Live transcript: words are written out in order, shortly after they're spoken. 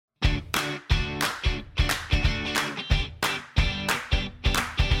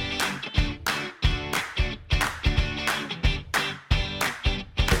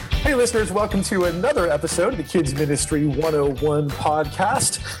Hey, listeners, welcome to another episode of the Kids Ministry 101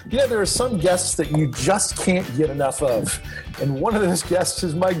 podcast. You know, there are some guests that you just can't get enough of. And one of those guests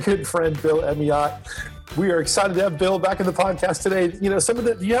is my good friend, Bill Emiott. We are excited to have Bill back in the podcast today. You know,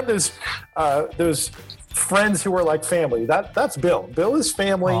 you have those friends who are like family. That's Bill. Bill is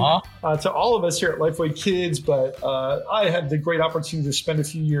family to all of us here at Lifeway Kids, but I had the great opportunity to spend a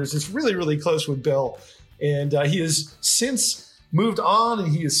few years. It's really, really close with Bill. And he has since moved on,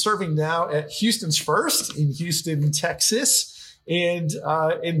 and he is serving now at Houston's First in Houston, Texas, and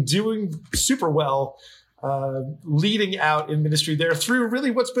doing super well, leading out in ministry there through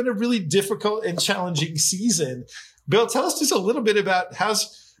really what's been a really difficult and challenging season. Bill, tell us just a little bit about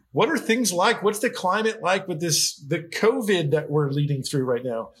what are things like? What's the climate like with the COVID that we're leading through right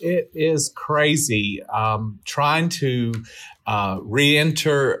now? It is crazy. Trying to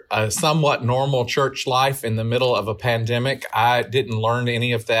re-enter a somewhat normal church life in the middle of a pandemic. I didn't learn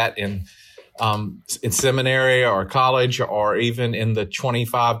any of that in seminary or college, or even in the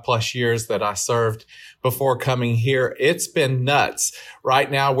 25 plus years that I served before coming here. It's been nuts. Right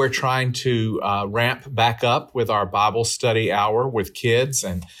now, we're trying to ramp back up with our Bible study hour with kids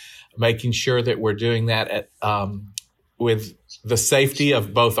and making sure that we're doing that with the safety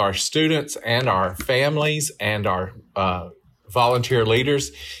of both our students and our families and our volunteer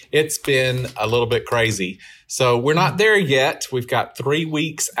leaders. It's been a little bit crazy. So we're not there yet. We've got 3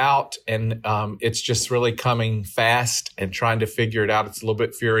 weeks out, and it's just really coming fast and trying to figure it out. It's a little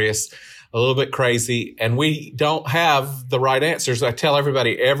bit furious, a little bit crazy, and we don't have the right answers. I tell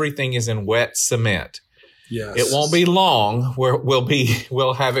everybody everything is in wet cement. Yes. It won't be long where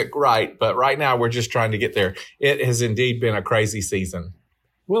we'll have it right, but right now we're just trying to get there. It has indeed been a crazy season.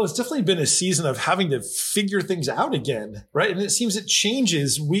 Well, it's definitely been a season of having to figure things out again, right? And it seems it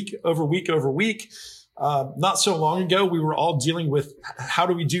changes week over week over week. Not so long ago, we were all dealing with how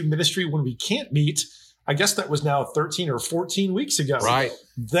do we do ministry when we can't meet? I guess that was now 13 or 14 weeks ago. Right.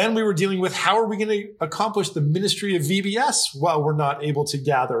 Then we were dealing with how are we going to accomplish the ministry of VBS while we're not able to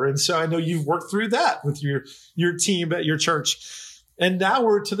gather? And so I know you've worked through that with your team at your church. And now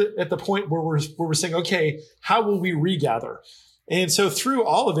we're at the point where we're saying, okay, how will we regather? And so through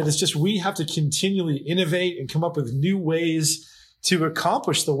all of it, it's just we have to continually innovate and come up with new ways to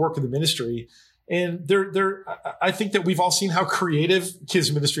accomplish the work of the ministry. And I think that we've all seen how creative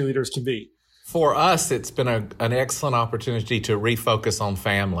kids ministry leaders can be. For us, it's been an excellent opportunity to refocus on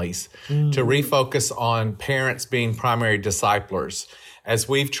families, to refocus on parents being primary disciplers. As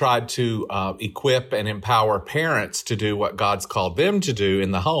we've tried to equip and empower parents to do what God's called them to do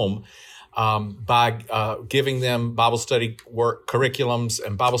in the home, by giving them Bible study work curriculums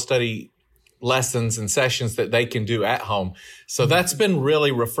and Bible study lessons and sessions that they can do at home. So that's been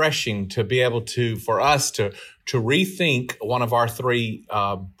really refreshing to be able for us to rethink one of our three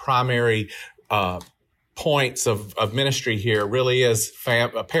primary points of ministry here really is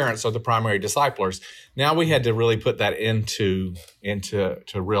parents are the primary disciplers. Now we had to really put that into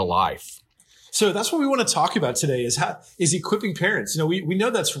real life. So that's what we want to talk about today is equipping parents. You know, we know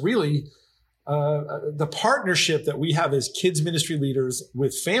that's really the partnership that we have as kids ministry leaders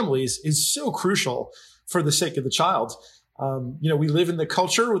with families is so crucial for the sake of the child. We live in the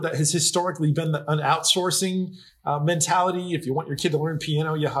culture that has historically been an outsourcing mentality. If you want your kid to learn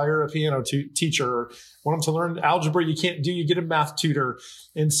piano, you hire a piano teacher. Or want them to learn algebra, you get a math tutor.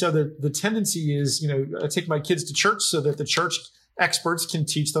 And so the tendency is, I take my kids to church so that the church experts can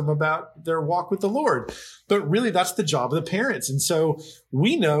teach them about their walk with the Lord. But really, that's the job of the parents. And so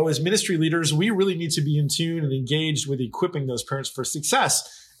we know as ministry leaders, we really need to be in tune and engaged with equipping those parents for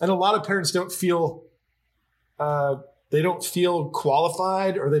success. And a lot of parents don't feel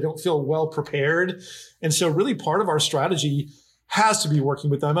qualified, or they don't feel well prepared. And so really part of our strategy has to be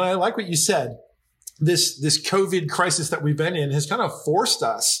working with them. And I like what you said. This COVID crisis that we've been in has kind of forced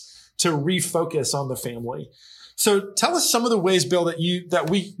us to refocus on the family. So tell us some of the ways, Bill, that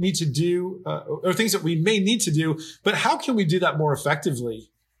we need to do, or things that we may need to do, but how can we do that more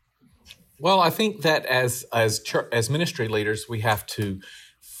effectively? Well, I think that as ministry leaders, we have to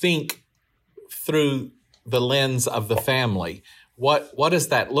think through the lens of the family. What does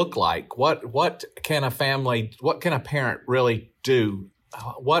that look like? What can a parent really do?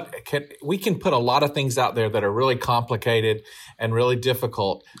 We can put a lot of things out there that are really complicated and really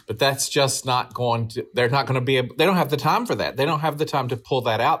difficult, but that's just they're not going to be able, they don't have the time for that. They don't have the time to pull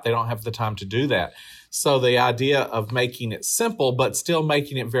that out. They don't have the time to do that. So the idea of making it simple, but still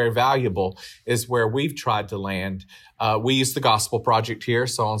making it very valuable is where we've tried to land. We use the Gospel Project here.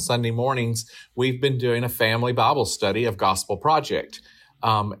 So on Sunday mornings, we've been doing a family Bible study of Gospel Project.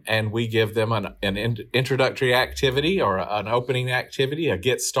 and we give them an introductory activity or an opening activity, a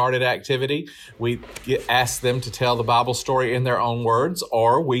get started activity. We ask them to tell the Bible story in their own words,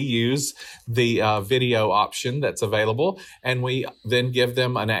 or we use the video option that's available, and we then give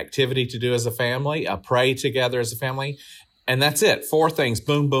them an activity to do as a family, pray together as a family, and that's it. 4 things,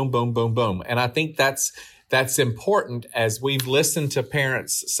 boom, boom, boom, boom, boom. And I think that's important as we've listened to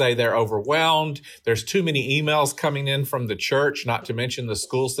parents say they're overwhelmed. There's too many emails coming in from the church, not to mention the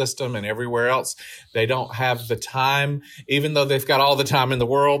school system and everywhere else. They don't have the time, even though they've got all the time in the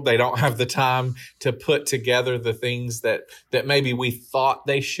world, they don't have the time to put together the things that maybe we thought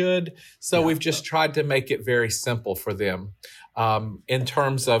they should. So we've just tried to make it very simple for them. In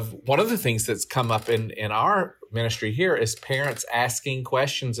terms of one of the things that's come up in our ministry here is parents asking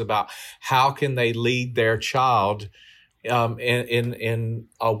questions about how can they lead their child in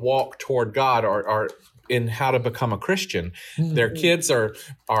a walk toward God or in how to become a Christian. Mm-hmm. Their kids are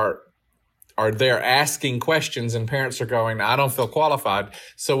there asking questions, and parents are going, I don't feel qualified.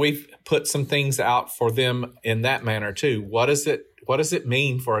 So we've put some things out for them in that manner too. What does it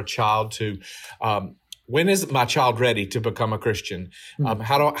mean for a child to when is my child ready to become a Christian?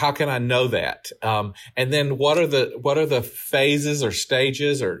 How can I know that? And then what are the phases or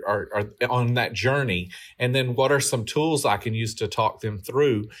stages or on that journey? And then what are some tools I can use to talk them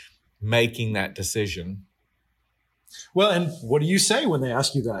through making that decision? Well, and what do you say when they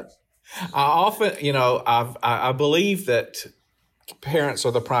ask you that? I often, I believe that parents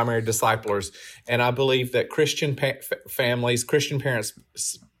are the primary disciplers, and I believe that Christian families, Christian parents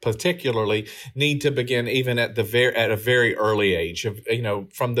particularly, need to begin even at a very early age.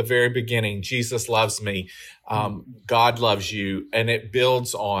 From the very beginning, Jesus loves me, God loves you, and it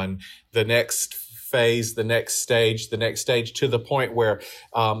builds on the next phase, the next stage to the point where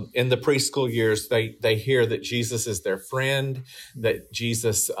in the preschool years they hear that Jesus is their friend, that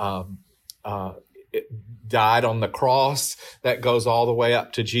Jesus died on the cross. That goes all the way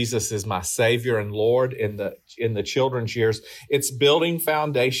up to Jesus is my Savior and Lord in the children's years. It's building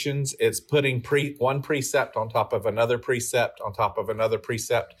foundations. It's putting one precept on top of another precept on top of another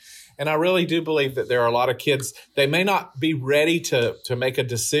precept. And I really do believe that there are a lot of kids, they may not be ready to make a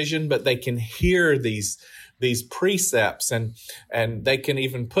decision, but they can hear these precepts and they can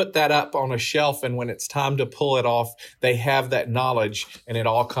even put that up on a shelf. And when it's time to pull it off, they have that knowledge and it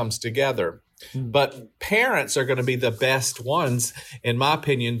all comes together. But parents are going to be the best ones, in my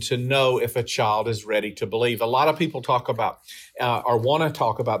opinion, to know if a child is ready to believe. A lot of people talk about or want to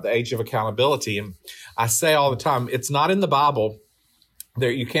talk about the age of accountability. And I say all the time, it's not in the Bible. There,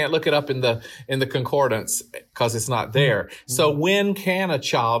 you can't look it up in the concordance because it's not there. So when can a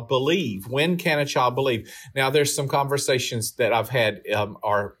child believe? When can a child believe? Now, there's some conversations that I've had.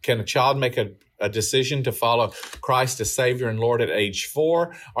 Can a child make a decision to follow Christ as Savior and Lord at age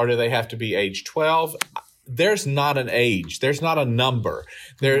 4, or do they have to be age 12? There's not an age. There's not a number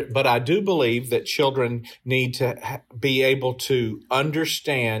there, but I do believe that children need to be able to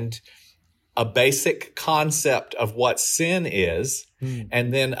understand a basic concept of what sin is,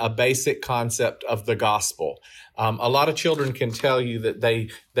 and then a basic concept of the gospel. A lot of children can tell you that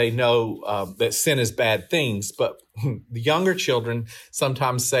they know that sin is bad things, but the younger children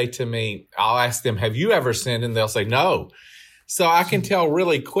sometimes say to me, I'll ask them, have you ever sinned? And they'll say, no. So I can tell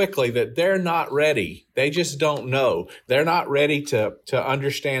really quickly that they're not ready. They just don't know. They're not ready to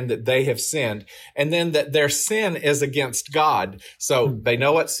understand that they have sinned, and then that their sin is against God. So they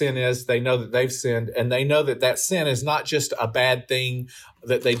know what sin is. They know that they've sinned, and they know that sin is not just a bad thing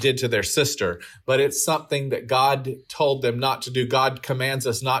that they did to their sister, but it's something that God told them not to do. God commands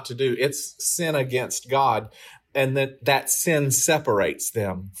us not to do. It's sin against God, and that sin separates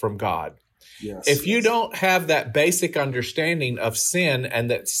them from God. Yes, if you don't have that basic understanding of sin and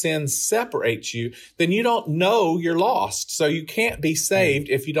that sin separates you, then you don't know you're lost. So you can't be saved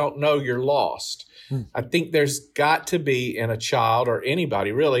if you don't know you're lost. I think there's got to be in a child or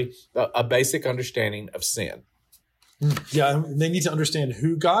anybody really a basic understanding of sin. Yeah, they need to understand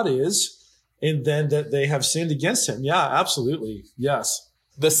who God is and then that they have sinned against him. Yeah, absolutely. Yes.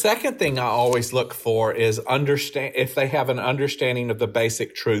 The second thing I always look for is understand if they have an understanding of the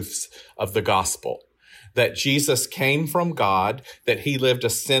basic truths of the gospel, that Jesus came from God, that he lived a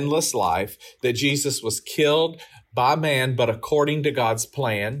sinless life, that Jesus was killed by man, but according to God's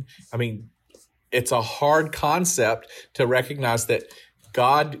plan. I mean, it's a hard concept to recognize that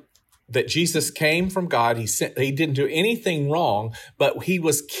Jesus came from God. He didn't do anything wrong, but he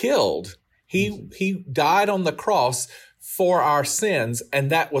was killed. He died on the cross for our sins,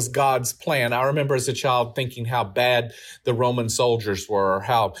 and that was God's plan. I remember as a child thinking how bad the Roman soldiers were, or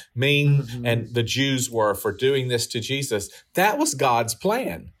how mean and the Jews were for doing this to Jesus. That was God's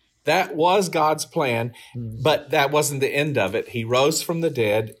plan. That was God's plan, but that wasn't the end of it. He rose from the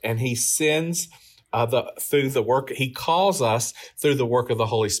dead, and he sends through the work. He calls us through the work of the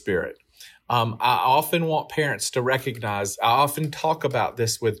Holy Spirit. I often want parents to recognize. I often talk about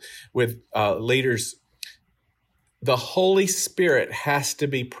this with leaders. The Holy Spirit has to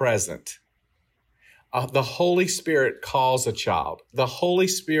be present. The Holy Spirit calls a child. The Holy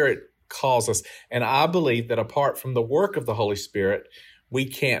Spirit calls us. And I believe that apart from the work of the Holy Spirit, we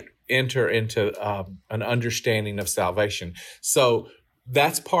can't enter into an understanding of salvation. So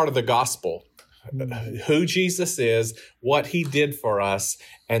that's part of the gospel. Who Jesus is, what he did for us,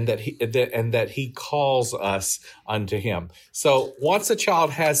 and that he calls us unto him. So once a child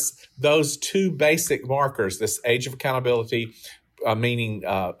has those two basic markers, this age of accountability, meaning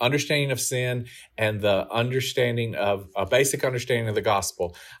understanding of sin, and the understanding of a basic understanding of the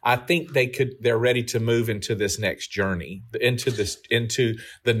gospel, I think they're ready to move into this next journey, into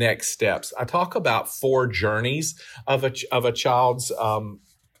the next steps. I talk about 4 journeys of a child's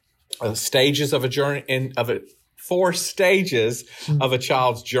stages of a journey, 4 stages of a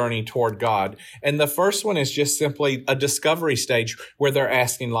child's journey toward God. And the first one is just simply a discovery stage where they're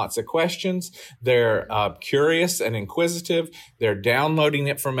asking lots of questions. They're curious and inquisitive. They're downloading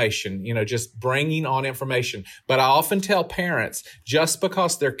information, just bringing on information. But I often tell parents, just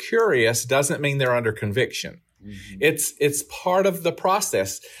because they're curious doesn't mean they're under conviction. It's part of the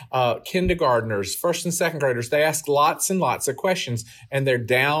process. Kindergartners, first and second graders, they ask lots and lots of questions, and they're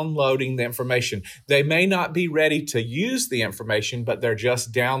downloading the information. They may not be ready to use the information, but they're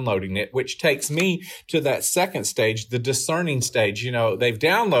just downloading it, which takes me to that second stage, the discerning stage. They've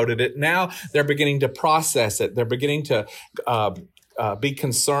downloaded it. Now they're beginning to process it. They're beginning to be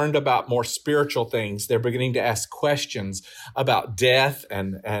concerned about more spiritual things. They're beginning to ask questions about death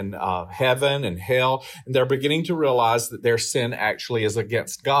and heaven and hell. And they're beginning to realize that their sin actually is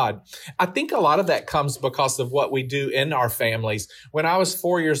against God. I think a lot of that comes because of what we do in our families. When I was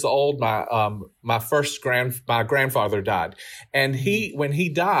 4 years old, my grandfather died. And when he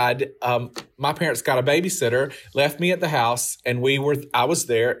died, my parents got a babysitter, left me at the house, and I was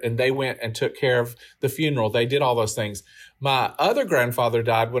there, and they went and took care of the funeral. They did all those things. My other grandfather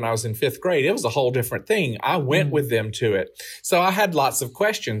died when I was in 5th grade. It was a whole different thing. I went with them to it. So I had lots of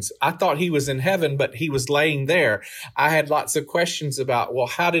questions. I thought he was in heaven, but he was laying there. I had lots of questions about, well,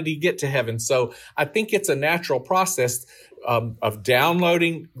 how did he get to heaven? So I think it's a natural process of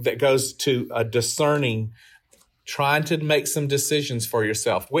downloading that goes to a discerning, trying to make some decisions for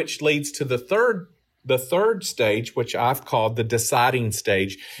yourself, which leads to the third stage, which I've called the deciding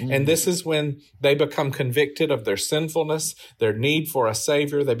stage. And this is when they become convicted of their sinfulness, their need for a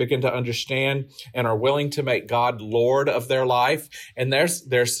savior. They begin to understand and are willing to make God Lord of their life. And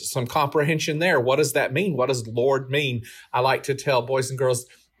there's some comprehension there. What does that mean? What does Lord mean? I like to tell boys and girls,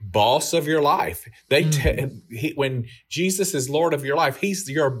 boss of your life. When Jesus is Lord of your life, he's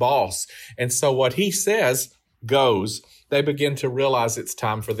your boss. And so what he says goes. They begin to realize it's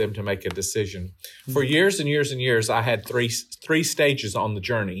time for them to make a decision. For years and years and years, I had three stages on the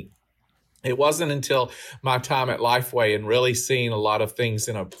journey. It wasn't until my time at Lifeway and really seeing a lot of things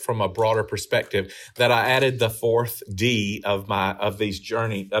from a broader perspective that I added the 4th D of this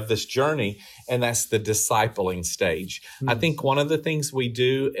journey, and that's the discipling stage. I think one of the things we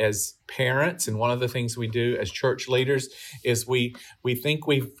do as parents and one of the things we do as church leaders is we think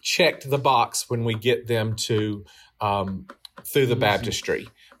we've checked the box when we get them to through the baptistry.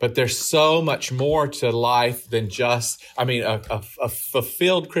 But there's so much more to life than just, a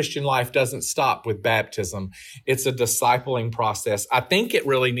fulfilled Christian life doesn't stop with baptism. It's a discipling process. I think it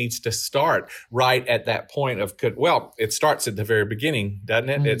really needs to start right at that point it starts at the very beginning, doesn't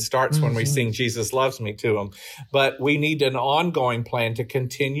it? It starts when we sing Jesus Loves Me to him. But we need an ongoing plan to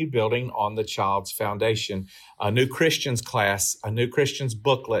continue building on the child's foundation. A New Christians class, a New Christians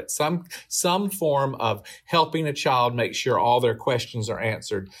booklet, some form of helping a child make sure all their questions are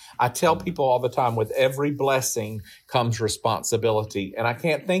answered. I tell people all the time, with every blessing comes responsibility. And I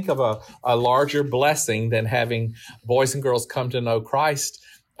can't think of a larger blessing than having boys and girls come to know Christ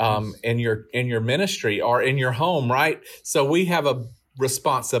in your ministry or in your home, right? So we have a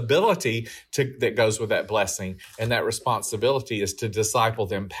responsibility that goes with that blessing. And that responsibility is to disciple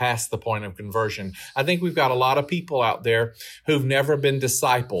them past the point of conversion. I think we've got a lot of people out there who've never been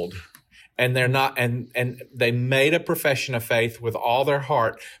discipled. and they're not, and they made a profession of faith with all their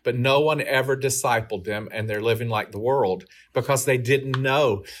heart, but no one ever discipled them, and they're living like the world because they didn't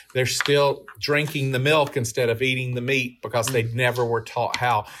know. They're still drinking the milk instead of eating the meat because they never were taught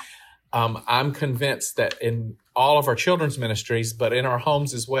how. I'm convinced that in all of our children's ministries, but in our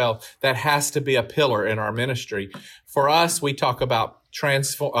homes as well, that has to be a pillar in our ministry. For us, we talk about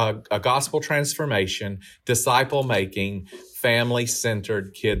a gospel transformation, disciple making,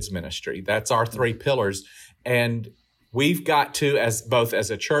 family-centered kids ministry. That's our three pillars. And we've got to, as both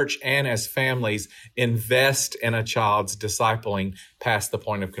as a church and as families, invest in a child's discipling past the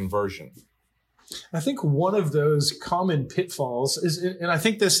point of conversion. I think one of those common pitfalls is, and I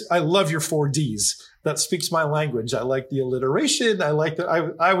think this, I love your 4 Ds. That speaks my language. I like the alliteration. I like that.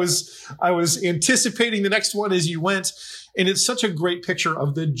 I was anticipating the next one as you went, and it's such a great picture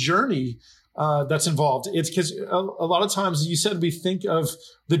of the journey that's involved. It's because a lot of times you said we think of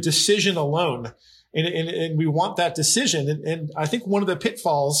the decision alone, and we want that decision. And I think one of the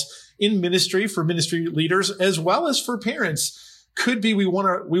pitfalls in ministry for ministry leaders as well as for parents could be we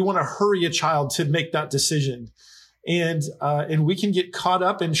want to hurry a child to make that decision. And we can get caught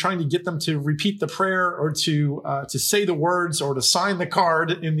up in trying to get them to repeat the prayer or to say the words or to sign the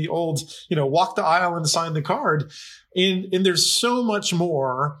card in the old, walk the aisle and sign the card. And there's so much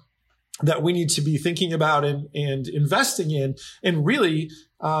more that we need to be thinking about and investing in. And really,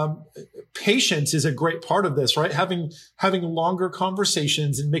 patience is a great part of this, right? Having longer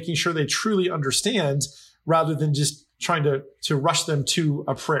conversations and making sure they truly understand rather than just trying to rush them to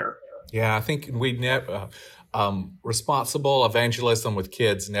a prayer. Yeah, I think we never, responsible evangelism with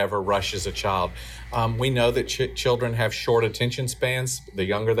kids never rushes a child. We know that children have short attention spans. The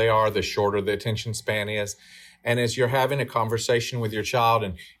younger they are, the shorter the attention span is. And as you're having a conversation with your child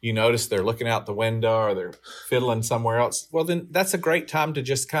and you notice they're looking out the window or they're fiddling somewhere else, well, then that's a great time to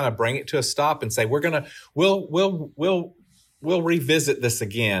just kind of bring it to a stop and say, we'll revisit this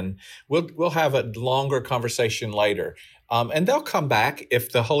again. We'll have a longer conversation later. And they'll come back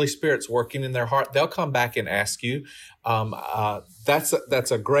if the Holy Spirit's working in their heart. They'll come back and ask you.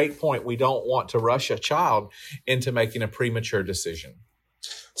 That's a great point. We don't want to rush a child into making a premature decision.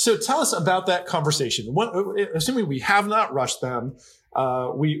 So tell us about that conversation. Assuming we have not rushed them,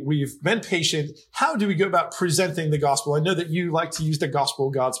 we've been patient. How do we go about presenting the gospel? I know that you like to use the gospel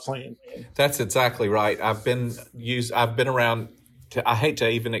of God's plan. That's exactly right. I've been around. I hate to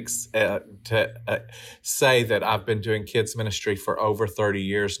even say that I've been doing kids ministry for over 30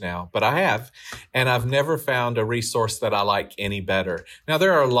 years now, but I have, and I've never found a resource that I like any better. Now,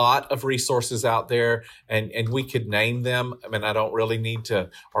 there are a lot of resources out there, and we could name them. I mean, I don't really need to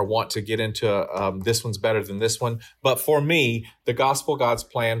or want to get into this one's better than this one. But for me, the Gospel God's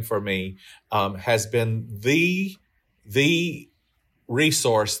Plan for me has been the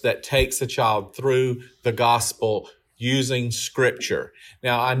resource that takes a child through the gospel using scripture.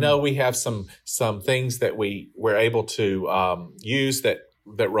 Now, I know we have some things that we're able to use that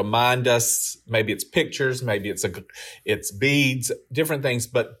remind us. Maybe it's pictures, maybe it's beads, different things.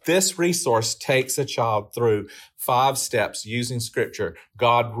 But this resource takes a child through 5 steps using scripture.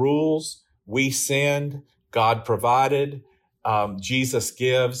 God rules, we send, God provided, Jesus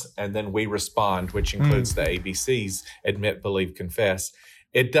gives, and then we respond, which includes the ABCs: admit, believe, confess.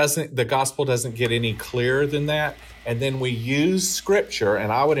 The gospel doesn't get any clearer than that. And then we use scripture,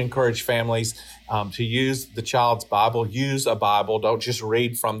 and I would encourage families to use the child's Bible, use a Bible. Don't just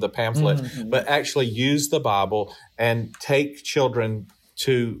read from the pamphlet, but actually use the Bible and take children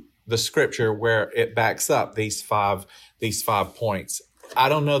to the scripture where it backs up these five points. I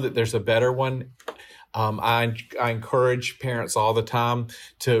don't know that there's a better one. I encourage parents all the time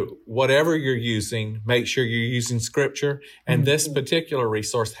to, whatever you're using, make sure you're using scripture. And this particular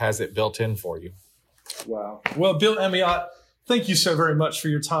resource has it built in for you. Wow. Well, Bill Amiot, thank you so very much for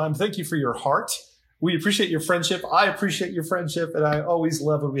your time. Thank you for your heart. We appreciate your friendship. I appreciate your friendship. And I always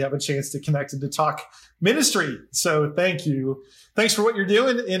love when we have a chance to connect and to talk ministry. So thank you. Thanks for what you're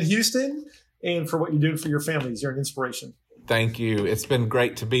doing in Houston and for what you're doing for your families. You're an inspiration. Thank you. It's been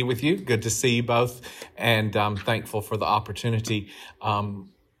great to be with you. Good to see you both. And I'm thankful for the opportunity,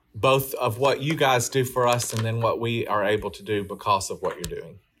 both of what you guys do for us and then what we are able to do because of what you're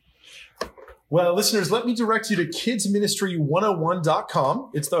doing. Well, listeners, let me direct you to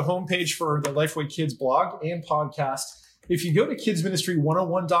kidsministry101.com. It's the homepage for the Lifeway Kids blog and podcast. If you go to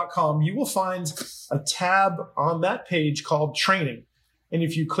kidsministry101.com, you will find a tab on that page called Training. And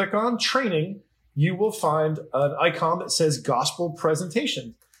if you click on Training, you will find an icon that says Gospel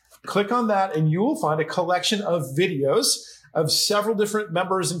Presentation. Click on that and you will find a collection of videos of several different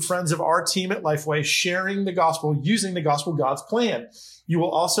members and friends of our team at Lifeway sharing the gospel using the Gospel God's Plan. You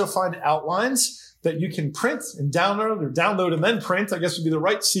will also find outlines that you can print and download, or download and then print, I guess would be the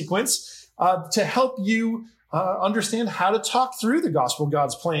right sequence, to help you understand how to talk through the Gospel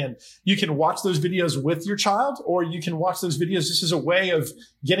God's Plan. You can watch those videos with your child, or you can watch those videos just as a way of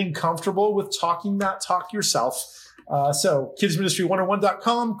getting comfortable with talking that talk yourself. So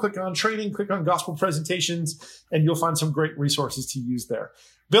kidsministry101.com, click on training, click on gospel presentations, and you'll find some great resources to use there.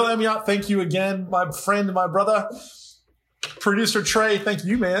 Bill Amiot, thank you again, my friend, my brother. Producer Trey, thank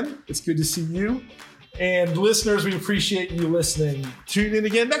you, man. It's good to see you. And listeners, we appreciate you listening. Tune in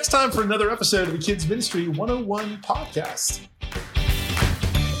again next time for another episode of the Kids Ministry 101 podcast.